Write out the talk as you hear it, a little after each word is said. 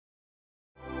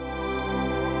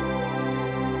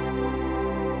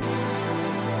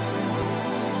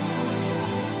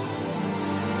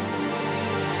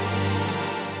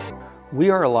We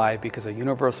are alive because a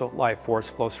universal life force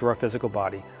flows through our physical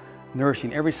body,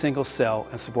 nourishing every single cell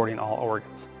and supporting all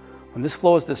organs. When this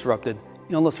flow is disrupted,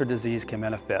 illness or disease can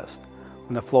manifest.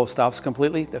 When the flow stops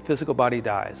completely, the physical body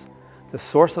dies. The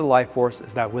source of the life force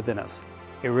is not within us.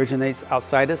 It originates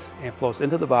outside us and flows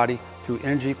into the body through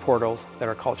energy portals that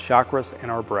are called chakras and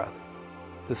our breath.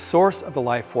 The source of the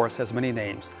life force has many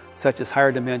names, such as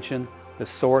higher dimension, the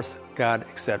source, God,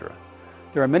 etc.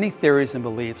 There are many theories and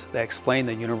beliefs that explain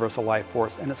the universal life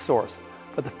force and its source,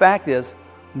 but the fact is,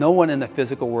 no one in the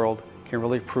physical world can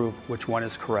really prove which one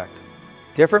is correct.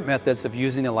 Different methods of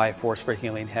using the life force for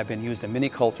healing have been used in many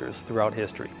cultures throughout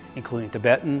history, including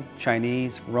Tibetan,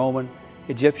 Chinese, Roman,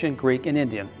 Egyptian, Greek, and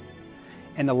Indian.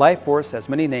 And the life force has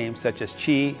many names such as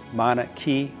Chi, Mana,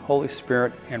 Ki, Holy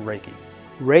Spirit, and Reiki.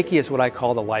 Reiki is what I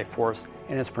call the life force,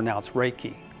 and it's pronounced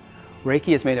Reiki.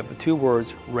 Reiki is made up of two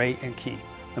words, Rei and Ki.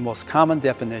 The most common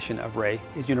definition of Rei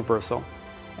is universal,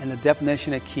 and the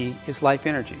definition of Ki is life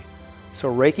energy.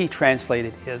 So Reiki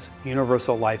translated is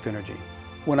universal life energy.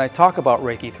 When I talk about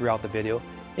Reiki throughout the video,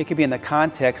 it can be in the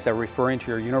context of referring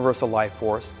to your universal life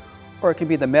force, or it can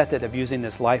be the method of using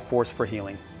this life force for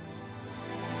healing.